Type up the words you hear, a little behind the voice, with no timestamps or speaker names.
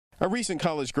A recent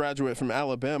college graduate from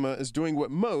Alabama is doing what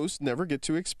most never get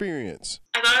to experience.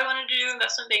 I thought I wanted to do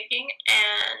investment banking,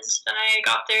 and then I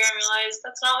got there and realized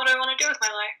that's not what I want to do with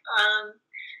my life.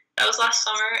 That was last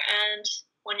summer, and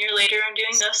 1 year later I'm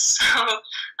doing this. So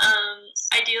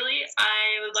ideally,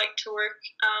 I would like to work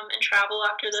and travel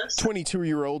after this.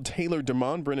 22-year-old Taylor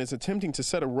DeMondbren is attempting to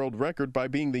set a world record by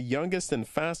being the youngest and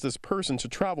fastest person to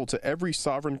travel to every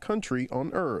sovereign country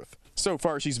on Earth. So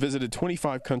far, she's visited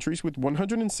 25 countries with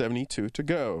 172 to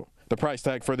go. The price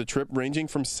tag for the trip ranging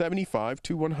from $75,000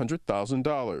 to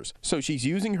 $100,000. So she's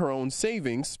using her own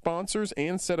savings, sponsors,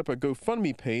 and set up a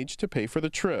GoFundMe page to pay for the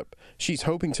trip. She's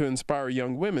hoping to inspire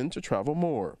young women to travel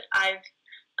more. I've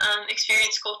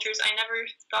experienced cultures I never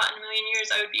thought in a million years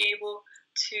I would be able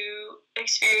to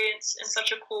experience in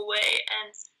such a cool way,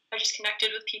 and I just connected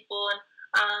with people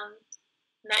and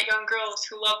met young girls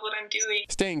who love what I'm doing.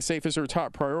 Staying safe is her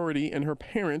top priority, and her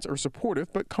parents are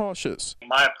supportive but cautious.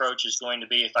 My approach is going to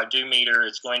be, if I do meet her,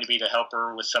 it's going to be to help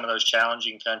her with some of those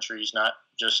challenging countries, not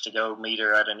just to go meet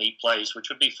her at a neat place, which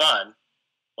would be fun.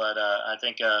 But I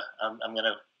think I'm going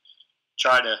to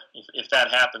try to, if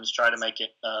that happens, try to make it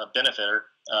benefit her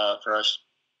for us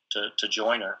to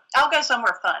join her. I'll go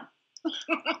somewhere fun.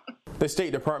 The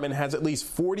State Department has at least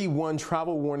 41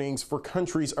 travel warnings for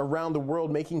countries around the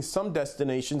world, making some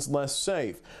destinations less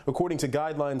safe. According to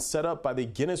guidelines set up by the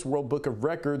Guinness World Book of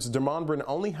Records, DeMondbren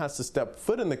only has to step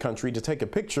foot in the country to take a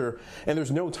picture, and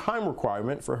there's no time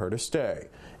requirement for her to stay.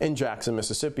 In Jackson,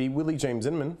 Mississippi, Willie James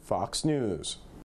Inman, Fox News.